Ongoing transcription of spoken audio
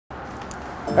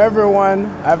Hey everyone,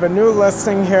 I have a new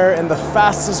listing here in the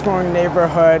fastest growing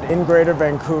neighborhood in Greater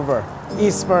Vancouver,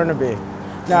 East Burnaby.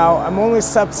 Now, I'm only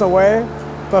steps away,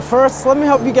 but first let me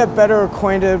help you get better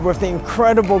acquainted with the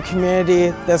incredible community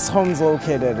this home's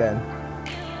located in.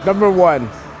 Number one,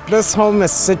 this home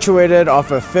is situated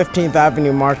off of 15th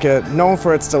Avenue Market, known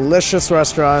for its delicious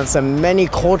restaurants and many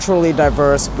culturally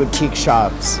diverse boutique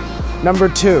shops. Number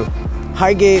two,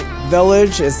 Highgate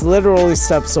Village is literally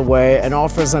steps away and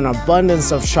offers an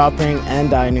abundance of shopping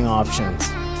and dining options.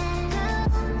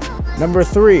 Number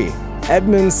three,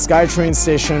 Edmonds SkyTrain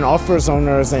Station offers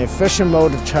owners an efficient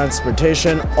mode of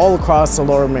transportation all across the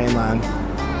Lower Mainland.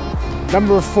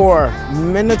 Number four,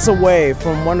 minutes away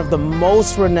from one of the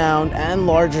most renowned and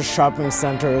largest shopping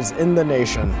centers in the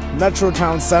nation, Metro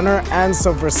Town Center and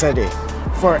Silver City,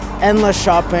 for endless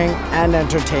shopping and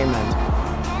entertainment.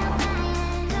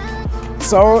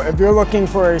 So if you're looking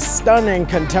for a stunning,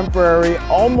 contemporary,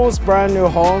 almost brand new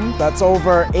home that's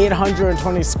over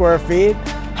 820 square feet,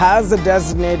 has a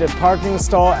designated parking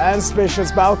stall and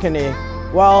spacious balcony,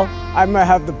 well, I might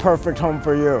have the perfect home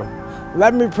for you.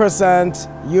 Let me present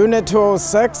Unit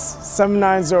 206,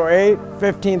 7908,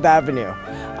 15th Avenue.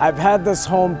 I've had this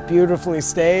home beautifully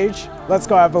staged. Let's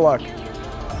go have a look.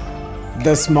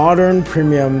 This modern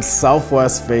premium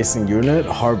southwest facing unit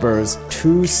harbors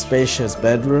two spacious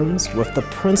bedrooms with the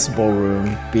principal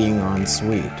room being en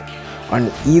suite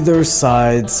on either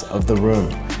sides of the room,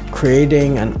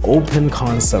 creating an open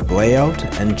concept layout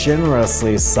and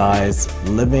generously sized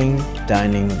living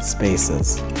dining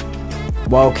spaces,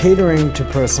 while catering to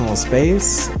personal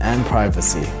space and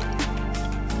privacy.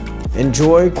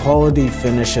 Enjoy quality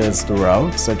finishes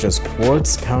throughout, such as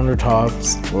quartz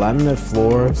countertops, laminate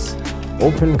floors,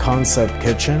 open concept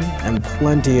kitchen, and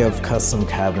plenty of custom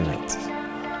cabinets.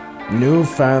 New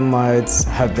fan lights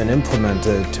have been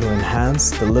implemented to enhance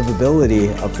the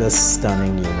livability of this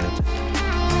stunning unit.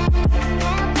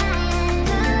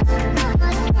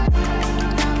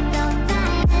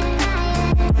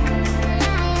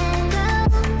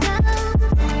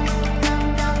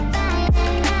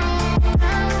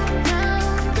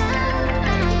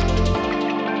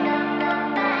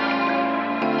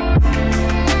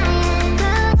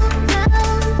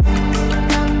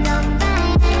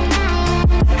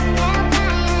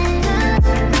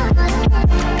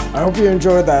 I hope you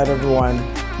enjoyed that, everyone.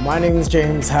 My name is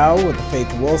James Howe with the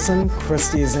Faith Wilson,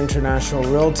 Christie's International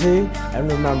Realty,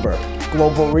 and remember,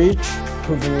 global reach,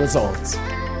 proven results.